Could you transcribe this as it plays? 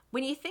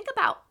When you think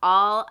about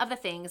all of the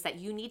things that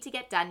you need to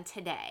get done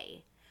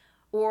today,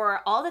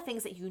 or all the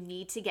things that you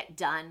need to get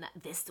done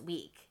this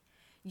week,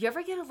 you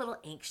ever get a little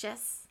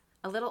anxious,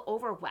 a little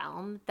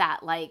overwhelmed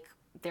that like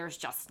there's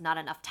just not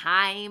enough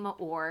time,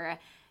 or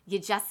you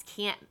just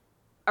can't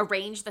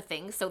arrange the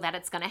things so that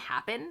it's going to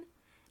happen?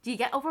 Do you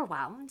get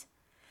overwhelmed?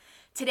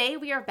 Today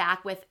we are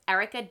back with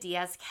Erika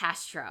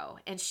Diaz-Castro,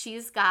 and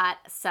she's got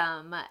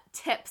some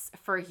tips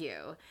for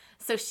you.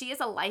 So she is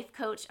a life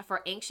coach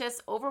for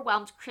anxious,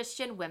 overwhelmed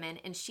Christian women,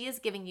 and she is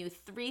giving you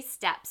 3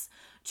 steps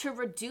to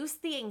reduce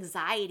the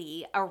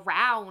anxiety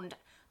around,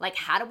 like,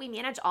 how do we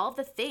manage all of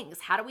the things?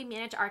 How do we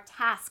manage our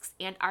tasks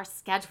and our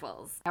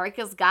schedules?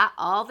 Erika's got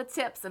all the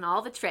tips and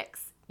all the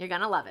tricks. You're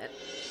going to love it.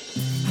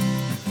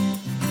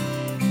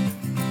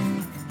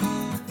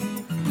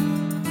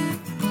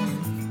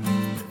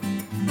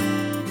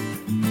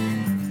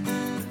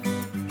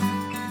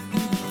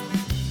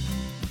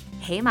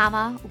 Hey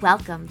mama,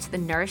 welcome to the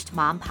Nourished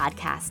Mom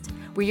podcast,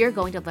 where you're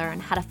going to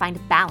learn how to find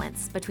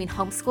balance between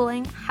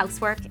homeschooling,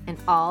 housework, and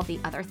all the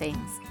other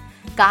things.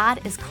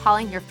 God is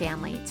calling your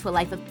family to a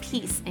life of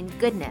peace and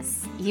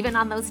goodness, even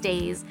on those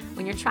days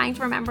when you're trying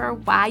to remember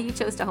why you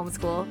chose to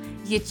homeschool,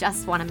 you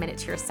just want a minute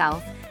to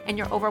yourself, and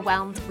you're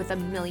overwhelmed with a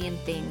million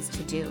things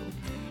to do.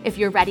 If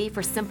you're ready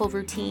for simple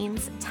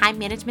routines, time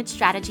management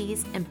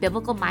strategies, and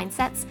biblical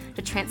mindsets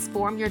to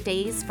transform your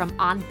days from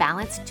on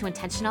balance to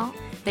intentional,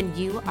 then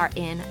you are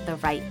in the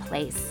right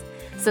place.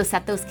 So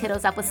set those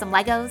kiddos up with some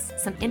Legos,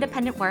 some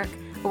independent work,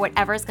 or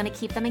whatever is going to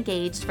keep them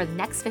engaged for the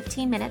next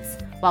 15 minutes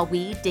while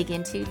we dig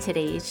into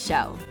today's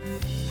show.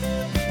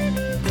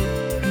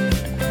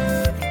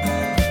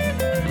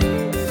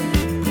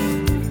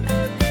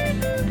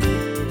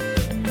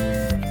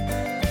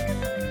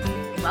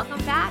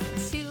 Welcome back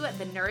to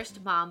the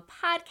Nourished Mom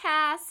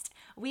podcast.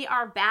 We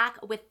are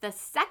back with the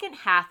second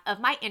half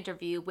of my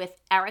interview with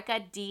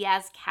Erika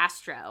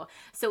Diaz-Castro.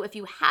 So if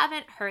you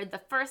haven't heard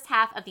the first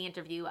half of the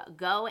interview,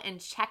 go and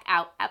check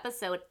out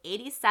episode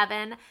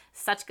 87,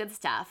 such good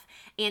stuff.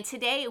 And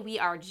today we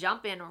are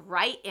jumping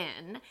right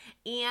in,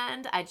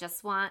 and I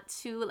just want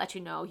to let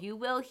you know you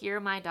will hear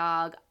my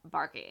dog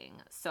barking.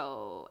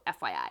 So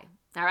FYI.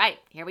 All right,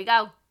 here we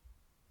go.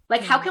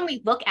 Like, how can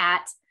we look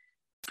at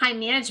time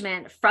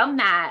management from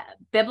that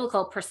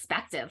biblical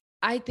perspective?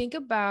 I think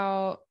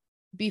about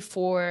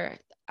before,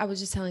 I was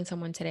just telling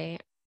someone today,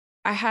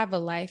 I have a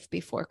life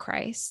before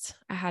Christ.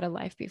 I had a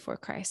life before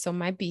Christ. So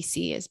my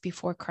BC is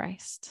before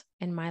Christ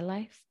in my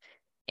life.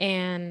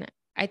 And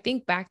I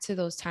think back to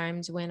those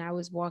times when I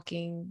was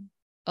walking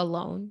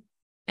alone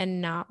and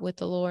not with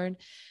the Lord.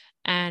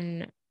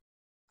 And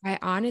I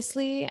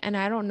honestly, and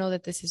I don't know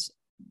that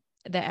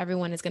that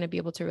everyone is going to be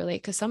able to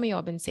relate, because some of y'all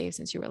have been saved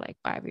since you were like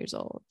 5 years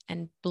old,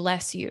 and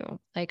bless you.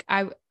 Like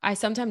I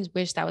sometimes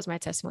wish that was my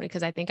testimony,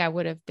 because I think I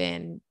would have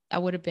been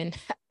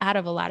out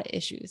of a lot of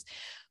issues.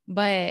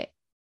 But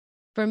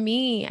for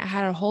me, I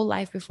had a whole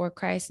life before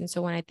Christ. And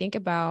so when I think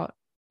about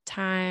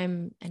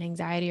time and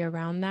anxiety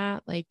around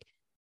that, like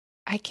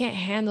I can't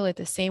handle it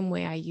the same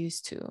way I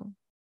used to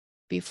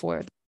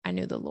before I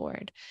knew the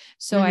Lord.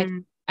 So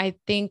I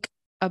think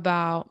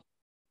about,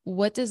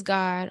 what does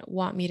God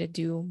want me to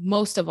do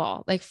most of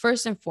all? Like,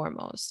 first and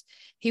foremost,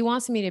 he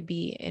wants me to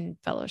be in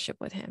fellowship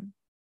with him.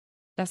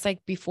 That's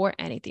like before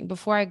anything,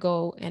 before I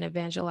go and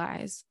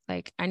evangelize,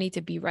 like I need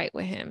to be right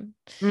with him.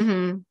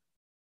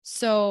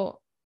 So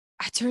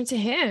I turned to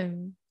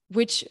him,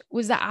 which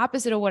was the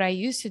opposite of what I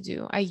used to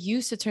do. I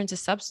used to turn to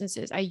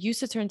substances. I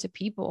used to turn to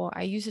people.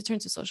 I used to turn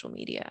to social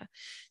media.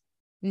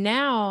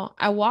 Now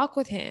I walk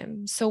with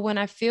him. So when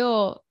I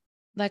feel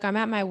like I'm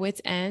at my wit's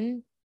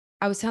end,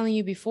 I was telling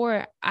you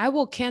before, I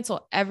will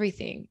cancel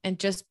everything and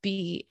just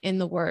be in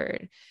the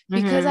word,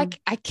 because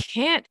I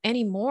can't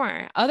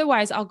anymore.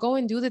 Otherwise I'll go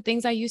and do the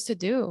things I used to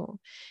do.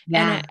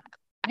 Yeah. And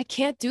I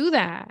can't do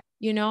that.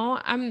 You know,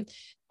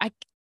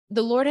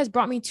 the Lord has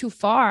brought me too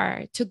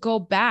far to go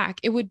back.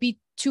 It would be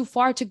too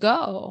far to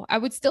go. I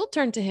would still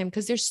turn to him,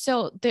 because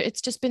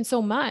it's just been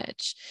so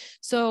much.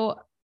 So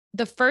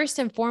the first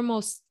and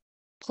foremost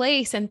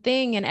place and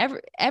thing and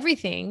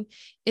everything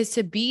is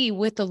to be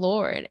with the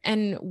Lord.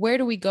 And where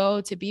do we go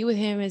to be with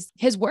him? Is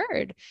his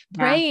word,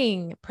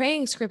 praying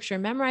scripture,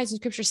 memorizing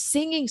scripture,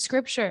 singing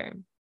scripture.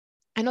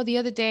 I know the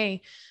other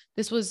day,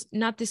 this was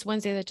not this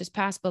Wednesday that just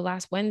passed, but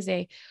last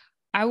Wednesday,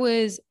 I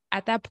was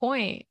at that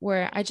point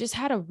where I just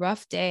had a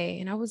rough day.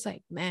 And I was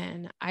like,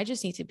 man, I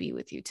just need to be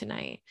with you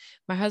tonight.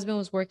 My husband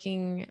was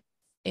working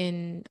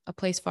in a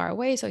place far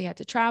away, so he had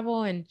to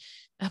travel, and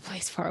a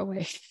place far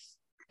away.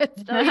 So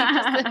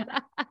I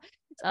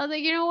was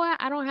like, you know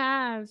what? I don't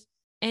have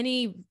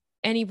any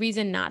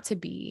reason not to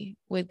be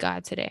with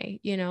God today,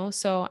 you know?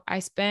 So I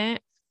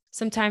spent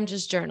some time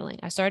just journaling.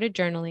 I started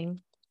journaling.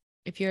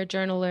 If you're a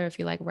journaler, if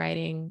you like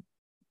writing,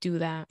 do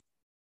that.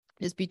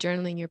 Just be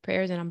journaling your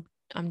prayers. And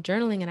I'm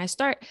journaling, and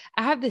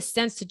I have this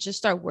sense to just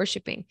start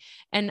worshiping.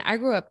 And I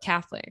grew up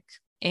Catholic,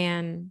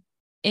 and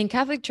in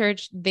Catholic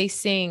church, they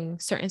sing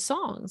certain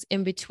songs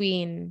in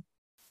between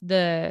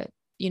the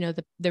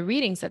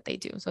readings that they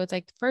do. So it's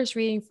like the first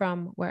reading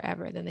from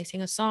wherever, then they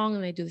sing a song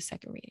and they do the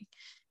second reading.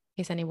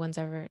 case anyone's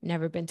ever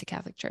never been to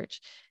Catholic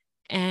church.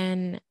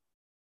 And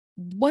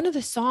one of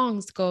the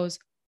songs goes,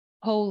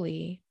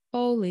 holy,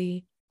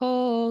 holy,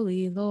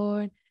 holy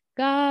Lord,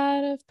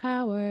 God of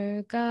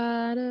power,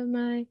 God of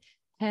might,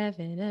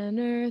 heaven and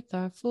earth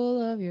are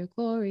full of your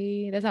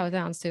glory. That's how it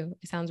sounds too.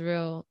 It sounds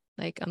real,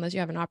 like, unless you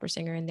have an opera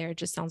singer in there, it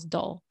just sounds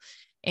dull.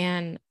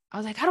 And I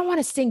was like, I don't want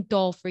to sing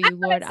dull for you,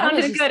 Lord. It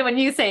sounded good when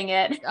you sang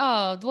it.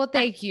 Oh, well,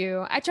 thank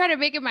you. I tried to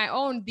make it my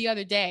own the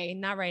other day,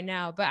 not right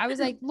now, but I was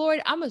like,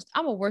 Lord, I'm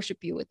gonna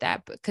worship you with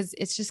that because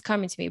it's just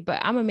coming to me,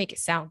 but I'm gonna make it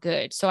sound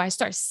good. So I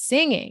start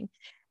singing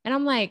and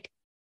I'm like,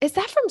 is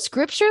that from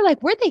scripture? Like,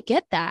 where'd they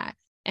get that?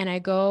 And I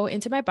go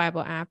into my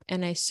Bible app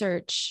and I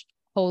search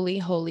holy,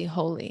 holy,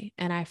 holy.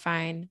 And I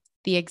find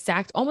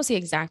almost the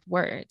exact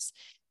words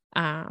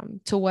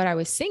to what I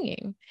was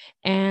singing.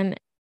 And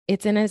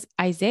it's in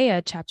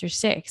Isaiah chapter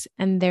 6.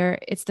 And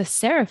it's the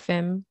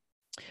seraphim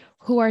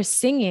who are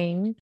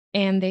singing,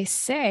 and they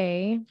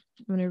say,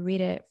 I'm going to read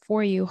it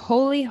for you.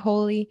 Holy,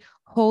 holy,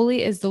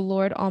 holy is the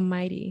Lord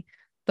Almighty.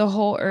 The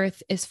whole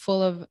earth is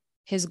full of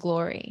his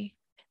glory.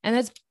 And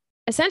that's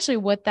essentially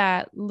what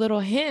that little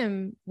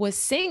hymn was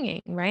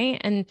singing, right?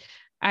 And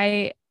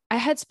I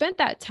had spent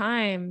that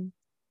time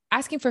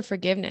asking for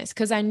forgiveness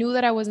because I knew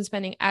that I wasn't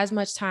spending as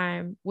much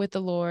time with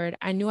the Lord.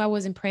 I knew I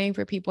wasn't praying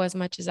for people as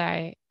much as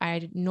I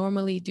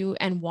normally do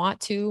and want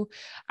to.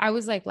 I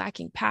was like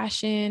lacking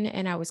passion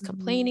and I was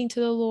complaining to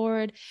the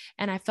Lord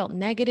and I felt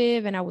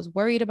negative and I was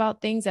worried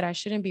about things that I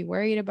shouldn't be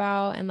worried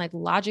about and like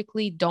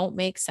logically don't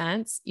make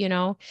sense, you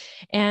know?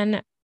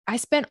 And I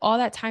spent all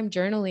that time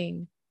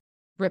journaling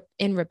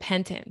in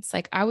repentance.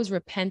 Like I was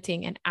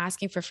repenting and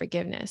asking for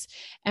forgiveness.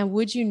 And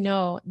would you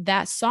know,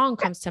 that song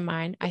comes to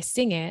mind. I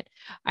sing it.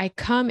 I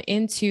come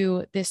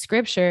into this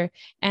scripture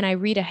and I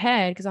read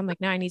ahead because I'm like,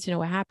 now I need to know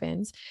what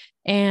happens.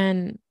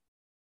 And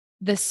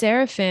the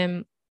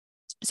seraphim,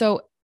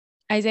 so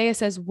Isaiah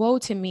says, woe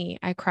to me,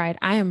 I cried,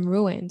 I am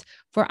ruined,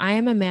 for I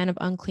am a man of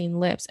unclean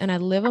lips, and I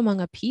live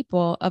among a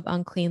people of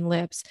unclean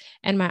lips,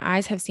 and my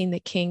eyes have seen the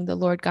King, the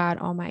Lord God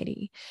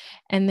Almighty.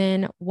 And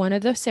then one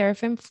of the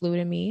seraphim flew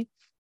to me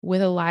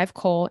with a live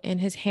coal in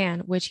his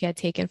hand, which he had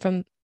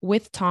taken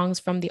with tongs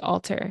from the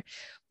altar.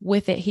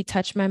 With it, he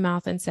touched my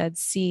mouth and said,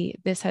 see,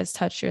 this has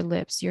touched your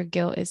lips. Your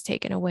guilt is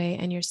taken away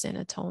and your sin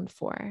atoned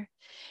for.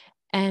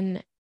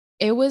 And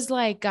it was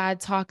like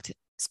God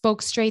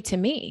spoke straight to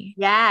me.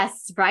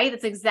 Yes, right.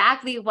 That's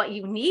exactly what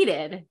you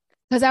needed.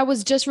 Because I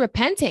was just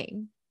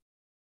repenting.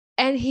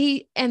 And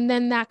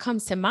then that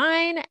comes to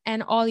mind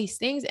and all these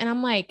things. And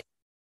I'm like,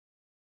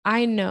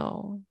 I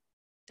know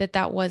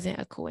that wasn't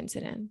a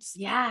coincidence.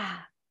 Yeah.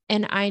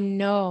 And I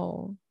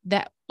know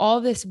that all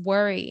this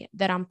worry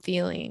that I'm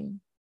feeling,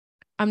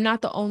 I'm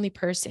not the only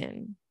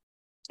person,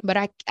 but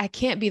I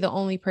can't be the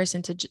only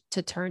person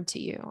to turn to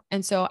you.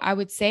 And so I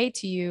would say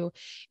to you,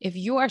 if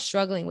you are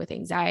struggling with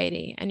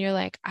anxiety and you're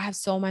like, I have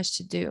so much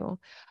to do,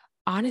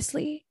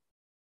 honestly,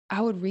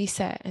 I would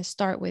reset and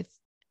start with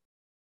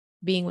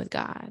being with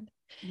God.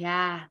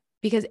 Yeah.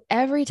 Because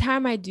every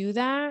time I do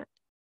that,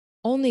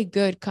 only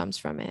good comes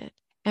from it.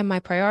 And my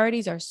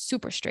priorities are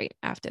super straight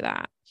after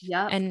that.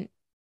 Yep. And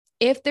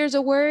if there's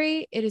a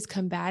worry, it is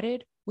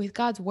combated with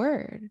God's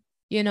word.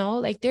 You know,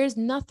 like there's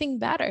nothing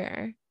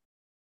better.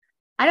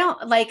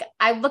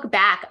 I look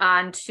back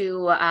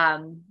onto,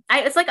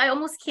 it's like, I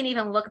almost can't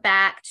even look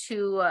back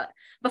to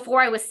before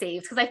I was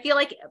saved. Cause I feel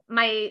like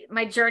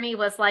my journey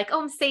was like,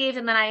 oh, I'm saved.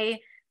 And then I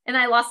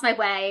lost my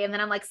way and then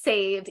I'm like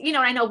saved, you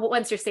know, and I know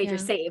once you're saved, you're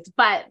saved,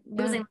 but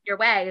losing your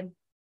way.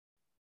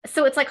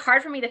 So it's like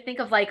hard for me to think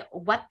of like,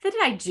 what did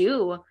I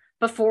do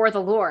before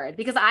the Lord?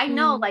 Because I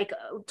know like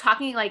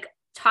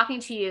talking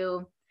to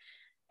you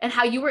and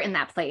how you were in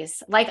that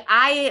place. Like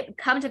I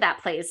come to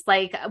that place,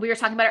 like we were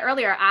talking about it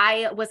earlier.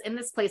 I was in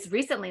this place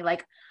recently.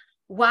 Like,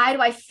 why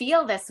do I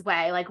feel this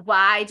way? Like,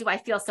 why do I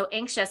feel so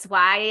anxious?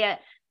 Why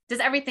does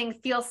everything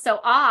feel so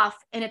off?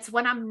 And it's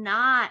when I'm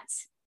not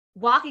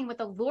walking with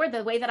the Lord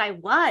the way that I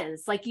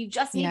was. Like you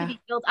just need to be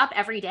filled up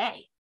every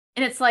day.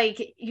 And it's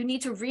like, you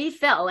need to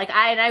refill. Like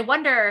I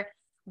wonder,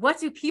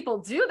 what do people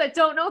do that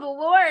don't know the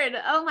Lord?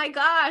 Oh my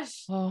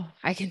gosh. Oh,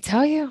 I can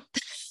tell you,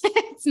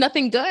 it's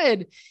nothing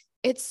good.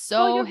 It's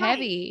so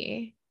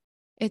heavy.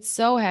 Right. It's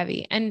so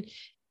heavy.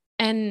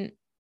 And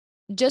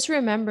just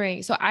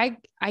remembering, so I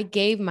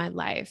gave my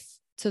life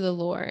to the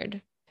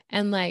Lord,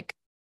 and like,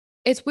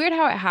 it's weird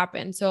how it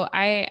happened. So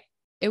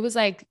it was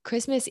like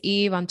Christmas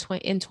Eve in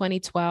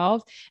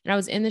 2012, and I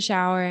was in the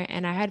shower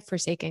and I had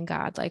forsaken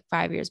God like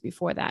 5 years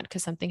before that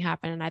because something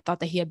happened and I thought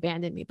that he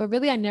abandoned me, but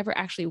really I never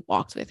actually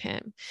walked with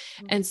him.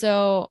 And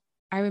so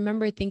I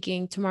remember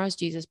thinking tomorrow's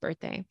Jesus'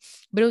 birthday,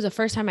 but it was the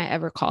first time I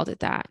ever called it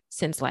that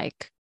since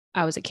like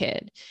I was a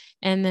kid.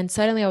 And then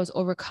suddenly I was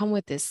overcome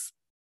with this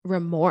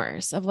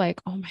remorse of like,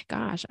 oh my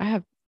gosh, I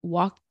have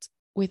walked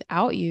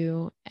without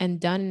you and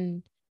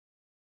done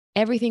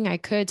everything I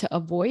could to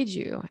avoid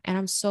you. And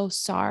I'm so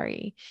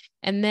sorry.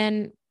 And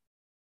then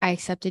I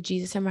accepted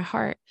Jesus in my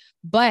heart,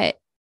 but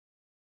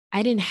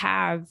I didn't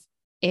have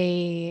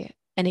an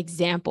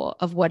example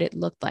of what it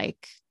looked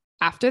like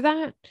after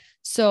that.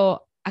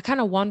 So I kind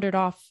of wandered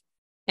off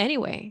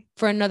anyway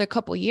for another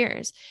couple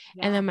years.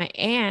 Yeah. And then my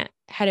aunt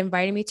had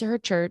invited me to her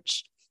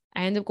church.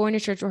 I ended up going to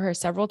church with her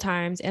several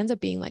times. It ends up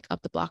being like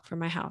up the block from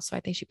my house. So I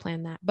think she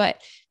planned that.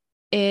 But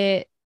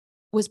it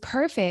was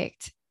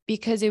perfect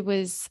because it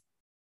was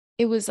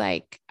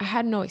like I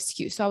had no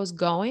excuse. So I was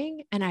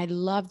going and I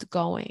loved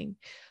going.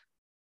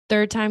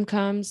 Third time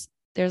comes,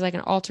 there's like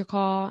an altar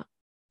call.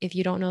 If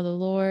you don't know the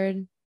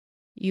Lord,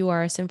 you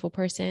are a sinful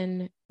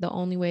person. The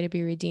only way to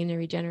be redeemed and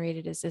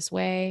regenerated is this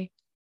way.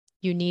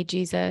 You need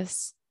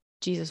Jesus.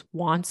 Jesus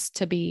wants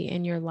to be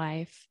in your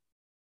life.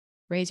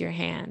 Raise your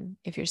hand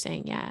if you're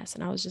saying yes.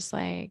 And I was just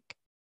like,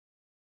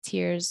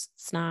 tears,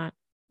 snot,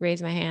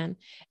 raise my hand.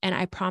 And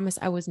I promise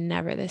I was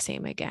never the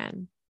same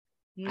again.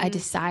 I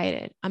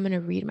decided I'm going to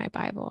read my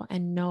Bible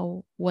and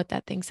know what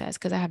that thing says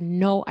because I have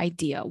no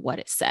idea what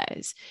it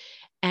says.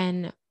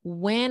 And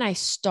when I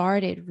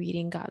started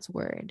reading God's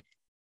word,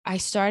 I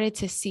started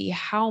to see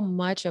how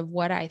much of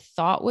what I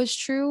thought was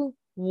true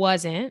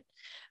wasn't,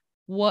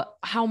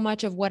 how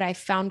much of what I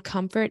found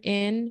comfort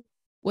in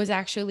was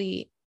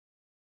actually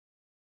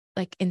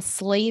like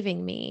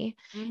enslaving me,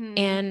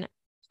 and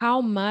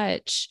how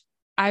much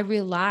I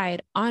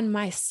relied on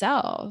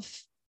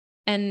myself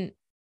and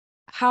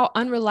how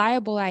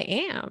unreliable I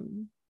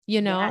am,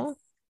 Yes.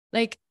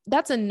 like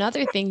that's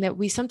another thing that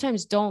we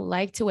sometimes don't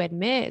like to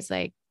admit is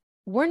like,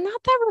 we're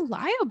not that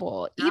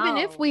reliable, even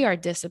if we No. are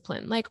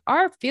disciplined. Like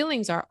our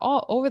feelings are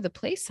all over the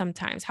place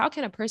sometimes. How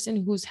can a person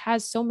who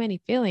has so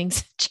many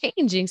feelings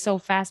changing so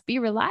fast be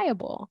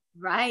reliable?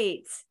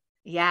 Right.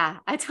 Yeah,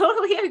 I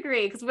totally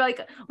agree. Cause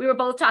we were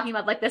both talking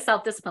about like the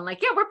self-discipline,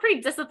 like, yeah, we're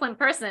pretty disciplined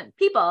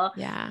people.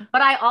 Yeah.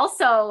 But I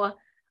also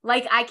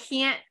like, I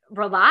can't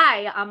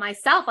rely on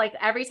myself. Like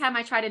every time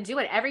I try to do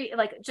it,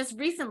 just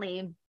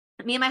recently,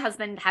 me and my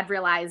husband had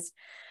realized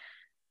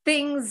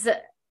things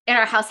in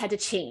our house had to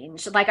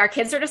change. Like our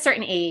kids are at a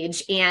certain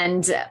age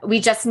and we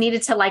just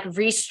needed to like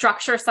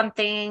restructure some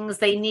things.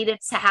 They needed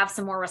to have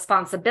some more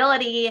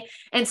responsibility.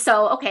 And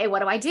so, okay,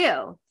 what do?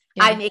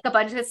 Yeah. I make a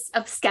bunch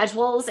of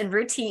schedules and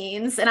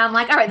routines and I'm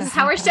like, all right, this is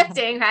how we're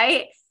shifting.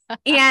 Right.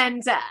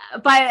 And,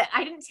 but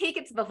I didn't take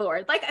it to the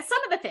Lord. Like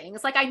some of the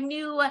things, like I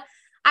knew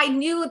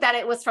that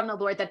it was from the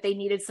Lord that they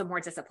needed some more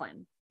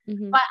discipline,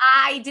 but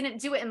I didn't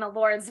do it in the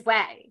Lord's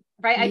way.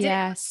 Right. I did it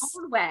my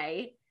own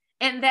way.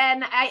 And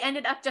then I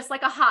ended up just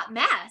like a hot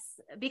mess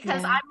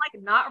because I'm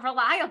like not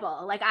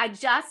reliable. Like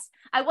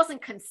I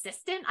wasn't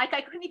consistent. Like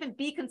I couldn't even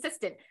be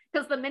consistent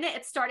because the minute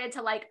it started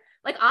to like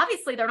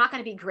obviously they're not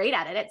going to be great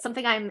at it. It's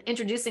something I'm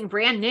introducing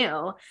brand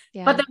new.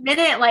 Yeah. But the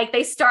minute like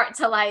they start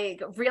to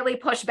like really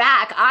push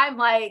back, I'm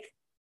like,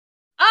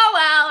 oh,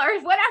 well,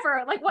 or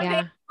whatever. Like one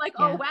day, like,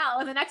 oh, wow.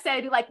 And the next day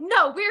I'd be like,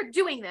 no, we're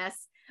doing this.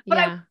 But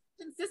I wasn't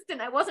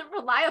consistent. I wasn't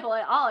reliable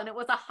at all. And it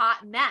was a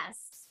hot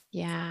mess.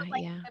 Yeah. So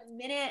like the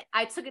minute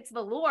I took it to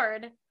the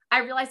Lord, I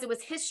realized it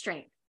was his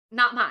strength,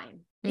 not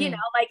mine.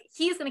 Like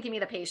he's going to give me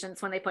the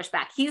patience when they push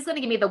back. He's going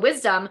to give me the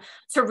wisdom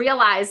to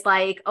realize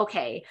like,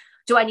 okay,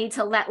 do I need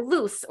to let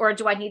loose or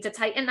do I need to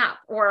tighten up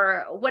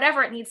or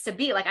whatever it needs to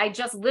be? Like I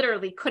just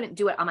literally couldn't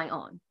do it on my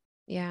own.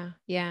 Yeah.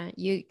 Yeah.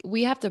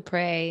 We have to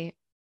pray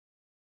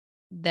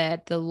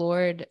that the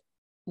Lord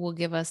will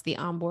give us the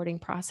onboarding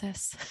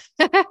process.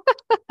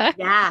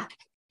 Yeah.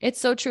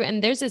 It's so true.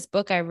 And there's this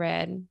book I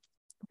read,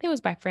 I think it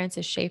was by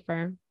Francis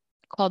Schaeffer,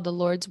 called The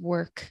Lord's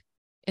Work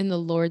in the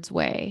Lord's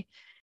Way.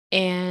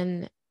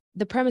 And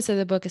the premise of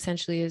the book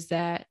essentially is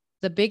that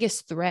the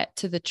biggest threat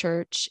to the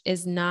church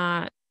is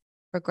not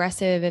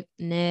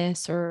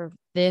progressiveness or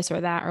this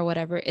or that or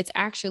whatever. It's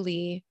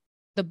actually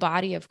the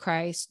body of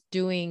Christ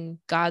doing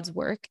God's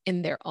work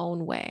in their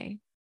own way.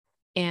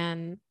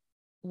 And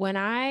when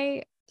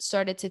I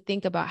started to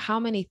think about how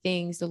many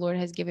things the Lord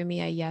has given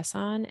me a yes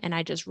on, and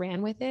I just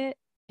ran with it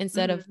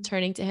instead of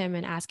turning to him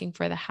and asking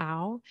for the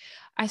how,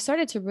 I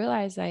started to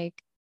realize like,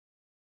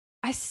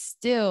 I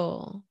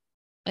still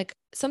like,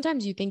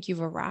 sometimes you think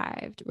you've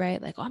arrived,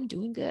 right? Like, oh, I'm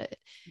doing good.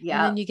 Yeah.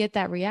 And then you get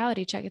that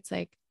reality check. It's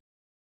like,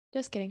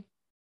 just kidding.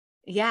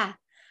 Yeah.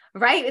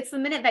 Right. It's the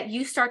minute that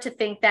you start to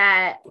think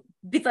that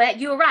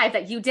you arrived,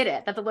 that you did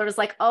it, that the Lord is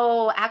like,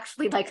 oh,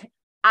 actually, like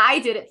I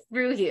did it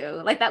through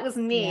you. Like that was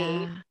me.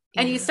 Yeah.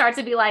 And you start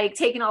to be like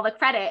taking all the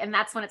credit. And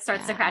that's when it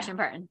starts to crash and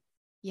burn.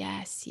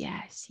 Yes.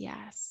 Yes.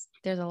 Yes.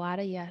 There's a lot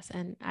of yes.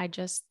 And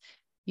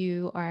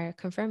you are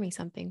confirming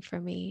something for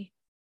me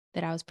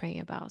that I was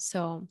praying about.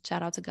 So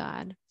shout out to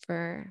God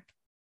for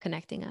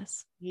connecting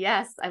us.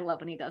 Yes. I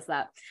love when he does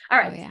that. All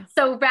right. Oh, yeah.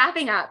 So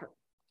wrapping up,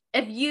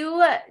 if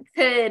you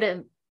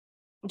could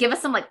give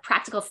us some like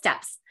practical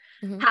steps,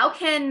 how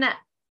can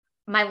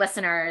my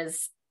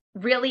listeners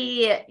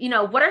really,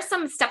 what are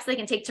some steps they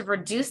can take to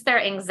reduce their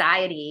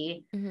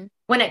anxiety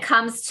when it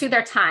comes to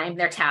their time,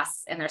 their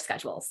tasks, and their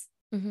schedules?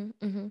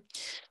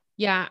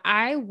 Yeah,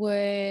 I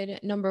would,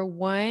 number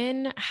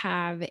one,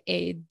 have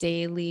a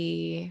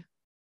daily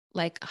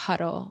like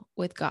huddle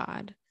with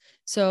God.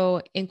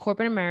 So in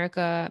corporate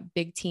America,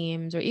 big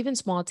teams or even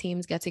small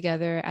teams get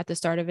together at the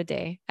start of a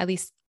day. At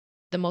least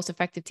the most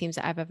effective teams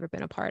that I've ever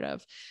been a part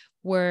of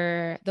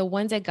were the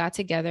ones that got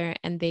together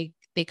and they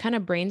they kind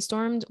of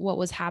brainstormed what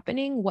was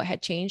happening, what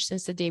had changed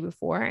since the day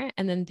before.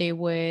 And then they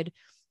would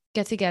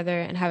get together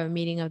and have a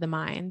meeting of the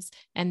minds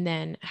and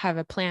then have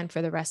a plan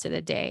for the rest of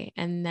the day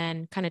and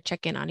then kind of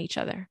check in on each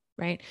other.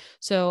 Right.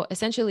 So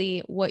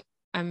essentially what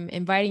I'm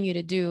inviting you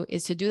to do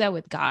is to do that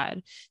with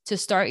God, to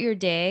start your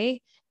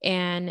day.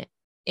 And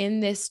in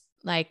this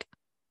like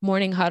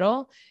morning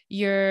huddle,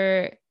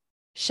 you're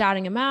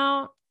shouting him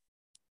out,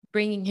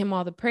 bringing him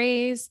all the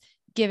praise,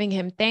 giving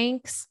him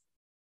thanks,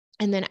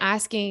 and then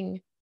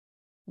asking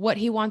what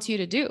he wants you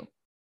to do.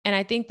 And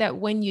I think that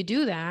when you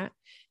do that,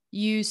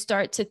 you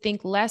start to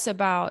think less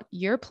about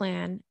your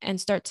plan and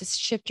start to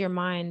shift your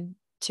mind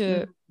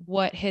to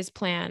what his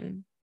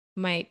plan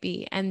might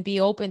be and be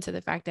open to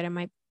the fact that it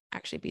might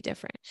actually be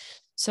different.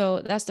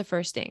 So that's the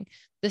first thing.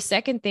 The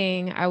second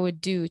thing I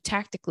would do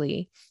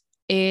tactically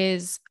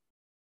is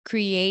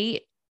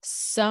create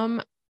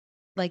some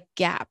like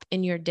gap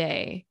in your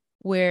day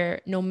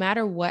where no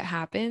matter what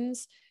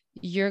happens,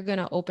 you're going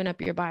to open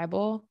up your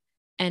Bible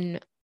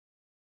and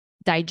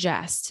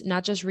digest,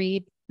 not just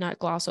read, not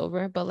gloss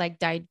over, but like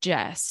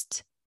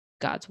digest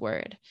God's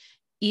word.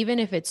 Even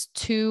if it's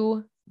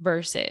 2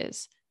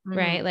 verses,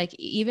 right? Like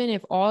even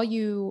if all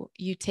you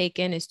take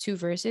in is 2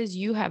 verses,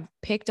 you have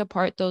picked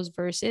apart those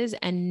verses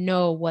and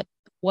know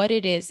what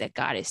it is that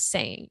God is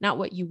saying, not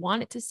what you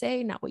want it to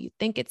say, not what you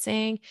think it's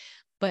saying,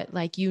 but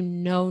like,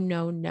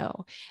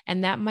 know.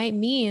 And that might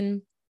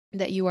mean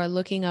that you are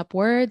looking up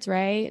words,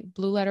 right?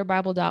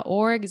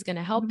 blueletterbible.org is going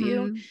to help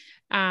you.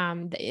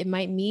 It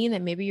might mean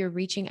that maybe you're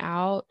reaching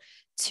out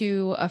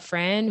to a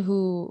friend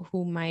who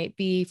might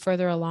be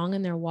further along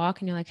in their walk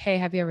and you're like, hey,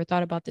 have you ever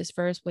thought about this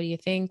verse? What do you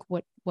think?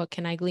 What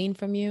can I glean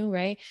from you?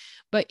 Right.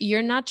 But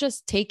you're not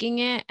just taking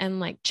it and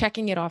like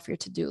checking it off your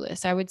to-do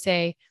list. I would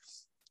say,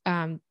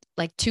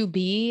 like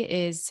 2B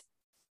is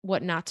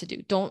what not to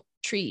do. Don't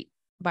treat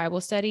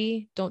Bible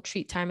study, don't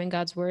treat time in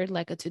God's word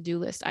like a to-do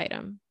list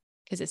item,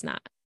 because it's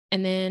not.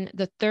 And then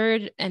the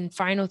third and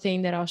final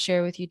thing that I'll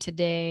share with you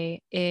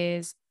today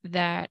is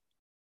that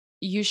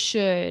you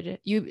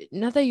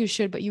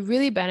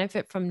really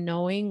benefit from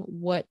knowing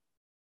what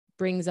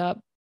brings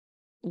up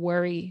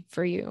worry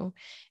for you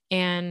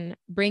and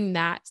bring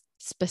that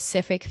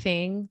specific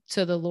thing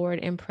to the Lord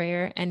in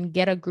prayer and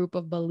get a group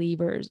of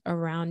believers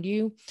around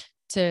you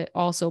to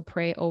also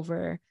pray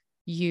over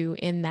you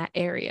in that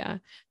area,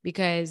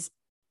 because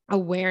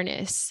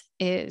awareness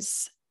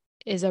is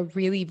a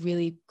really,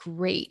 really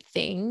great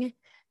thing.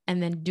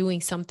 And then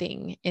doing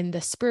something in the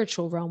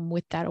spiritual realm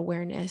with that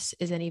awareness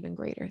is an even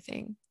greater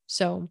thing.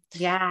 So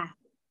yeah.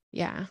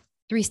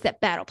 3-step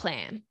battle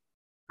plan.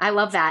 I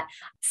love that.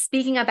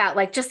 Speaking about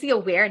like just the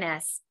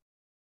awareness,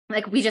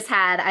 like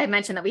I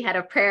mentioned that we had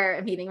a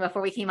prayer meeting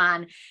before we came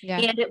on,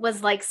 and it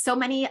was like so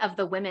many of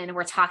the women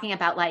were talking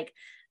about like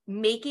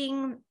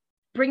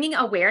bringing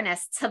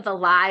awareness to the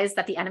lies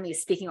that the enemy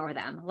is speaking over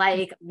them,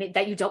 like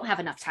that you don't have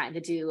enough time to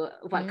do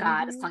what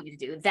God is calling you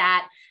to do,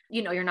 that,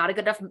 you're not a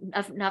good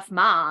enough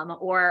mom,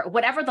 or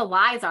whatever the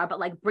lies are, but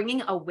like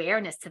bringing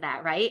awareness to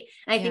that. Right.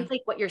 And I think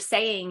like what you're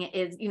saying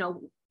is,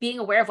 being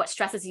aware of what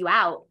stresses you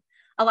out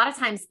a lot of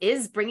times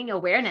is bringing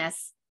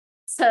awareness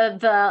to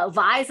the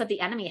lies that the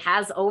enemy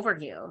has over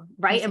you.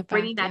 Right. And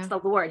bringing that to the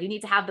Lord. You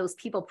need to have those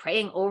people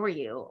praying over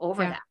you,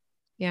 over that.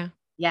 Yeah.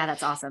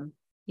 That's awesome.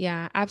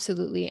 Yeah,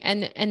 absolutely.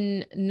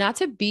 And not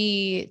to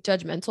be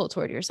judgmental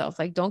toward yourself.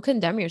 Like, don't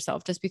condemn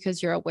yourself just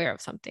because you're aware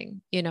of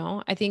something.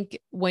 I think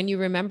when you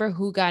remember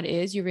who God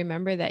is, you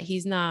remember that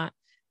he's not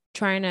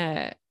trying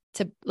to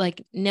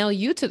like nail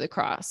you to the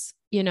cross,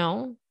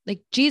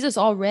 like Jesus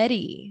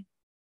already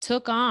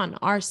took on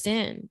our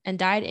sin and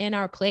died in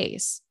our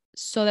place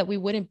so that we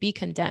wouldn't be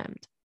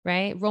condemned.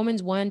 Right.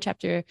 Romans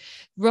chapter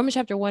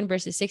 1,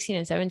 verses 16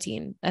 and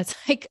 17. That's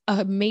like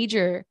a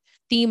major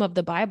theme of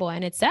the Bible.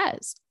 And it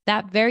says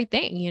that very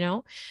thing.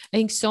 I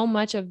think so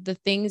much of the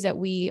things that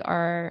we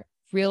are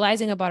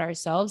realizing about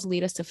ourselves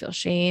lead us to feel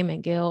shame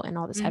and guilt and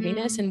all this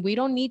heaviness. And we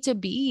don't need to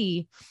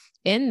be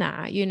in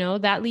that,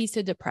 that leads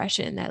to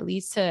depression, that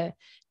leads to,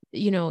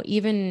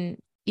 even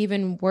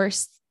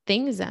worse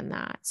things than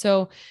that.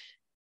 So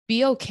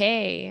be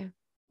okay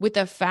with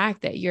the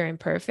fact that you're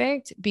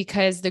imperfect,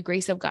 because the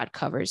grace of God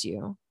covers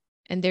you.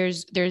 And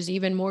there's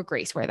even more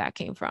grace where that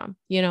came from,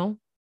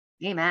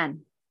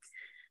 Amen.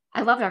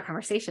 I loved our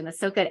conversation. That's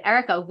so good.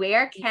 Erika,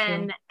 where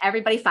can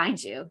everybody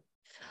find you?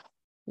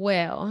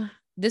 Well,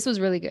 this was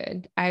really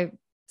good.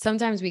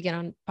 Sometimes we get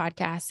on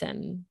podcasts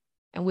and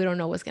we don't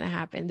know what's going to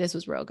happen. This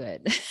was real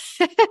good.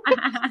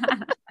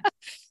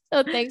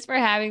 So thanks for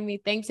having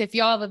me. Thanks. If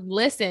y'all have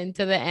listened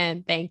to the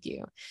end, thank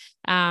you.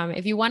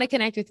 If you want to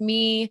connect with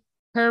me,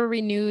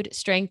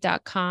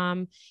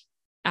 herrenewedstrength.com.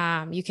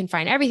 You can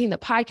find everything, the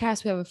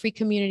podcast. We have a free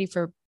community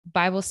for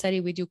Bible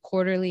study. We do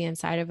quarterly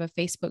inside of a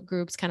Facebook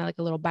group. It's kind of like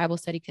a little Bible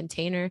study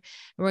container. And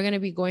we're going to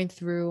be going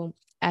through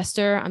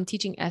Esther. I'm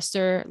teaching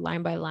Esther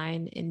line by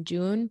line in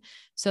June.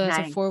 So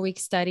that's a 4-week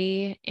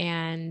study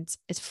and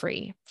it's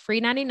free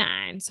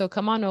 $99. So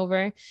come on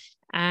over.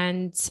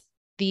 And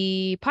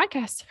the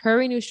podcast, Her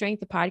Renew Strength,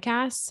 the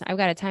podcast. I've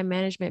got a time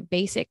management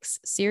basics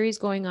series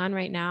going on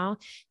right now,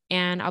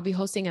 and I'll be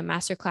hosting a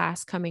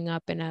masterclass coming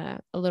up in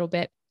a little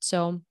bit.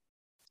 So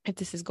if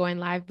this is going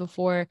live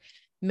before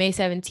May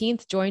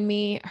 17th, join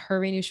me,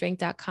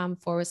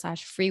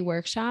 herrenewstrength.com/free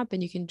workshop,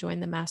 and you can join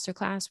the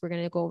masterclass. We're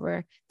going to go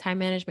over time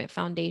management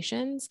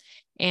foundations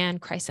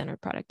and Christ-centered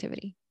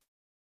productivity.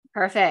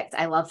 Perfect.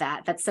 I love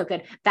that. That's so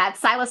good. That's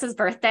Silas's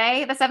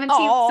birthday, the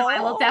 17th. So I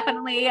will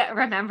definitely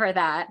remember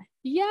that.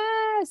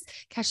 Yes.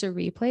 Catch the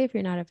replay if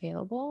you're not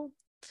available.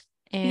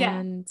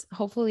 And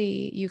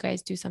hopefully you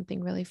guys do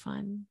something really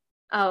fun.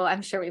 Oh,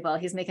 I'm sure we will.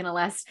 He's making a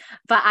list,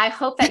 but I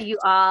hope that you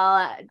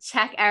all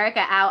check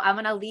Erika out. I'm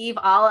going to leave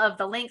all of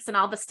the links and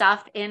all the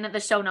stuff in the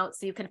show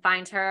notes so you can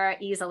find her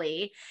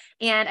easily.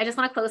 And I just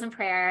want to close in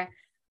prayer.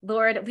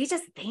 Lord, we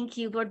just thank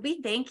you. Lord,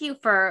 we thank you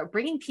for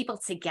bringing people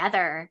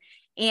together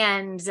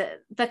and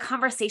the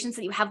conversations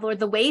that you have, Lord,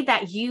 the way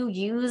that you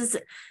use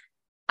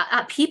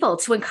people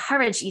to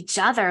encourage each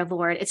other,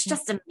 Lord. It's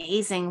just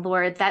amazing,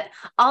 Lord, that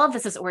all of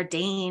this is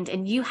ordained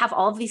and you have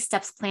all of these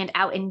steps planned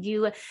out, and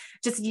you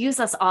just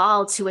use us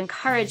all to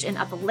encourage and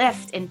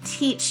uplift and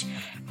teach.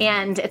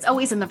 And it's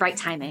always in the right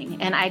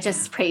timing. And I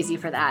just praise you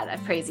for that. I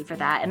praise you for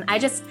that. And I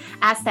just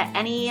ask that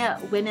any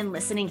women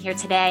listening here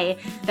today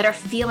that are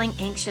feeling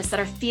anxious, that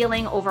are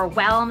feeling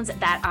overwhelmed,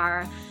 that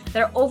are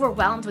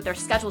overwhelmed with their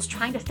schedules,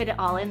 trying to fit it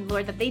all in,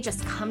 Lord, that they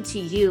just come to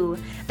you,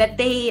 that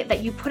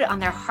you put it on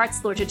their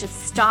hearts, Lord, to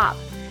just stop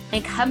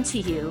and come to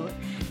you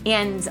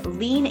and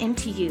lean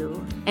into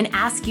you and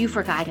ask you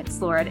for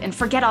guidance, Lord, and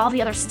forget all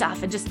the other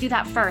stuff and just do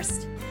that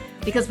first,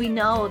 because we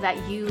know that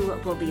you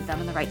will lead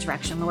them in the right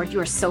direction. Lord, you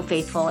are so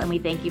faithful, and we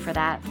thank you for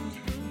that.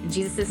 In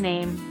Jesus'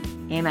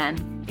 name,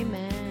 amen.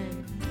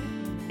 Amen.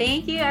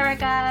 Thank you,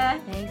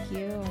 Erika. Thank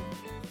you.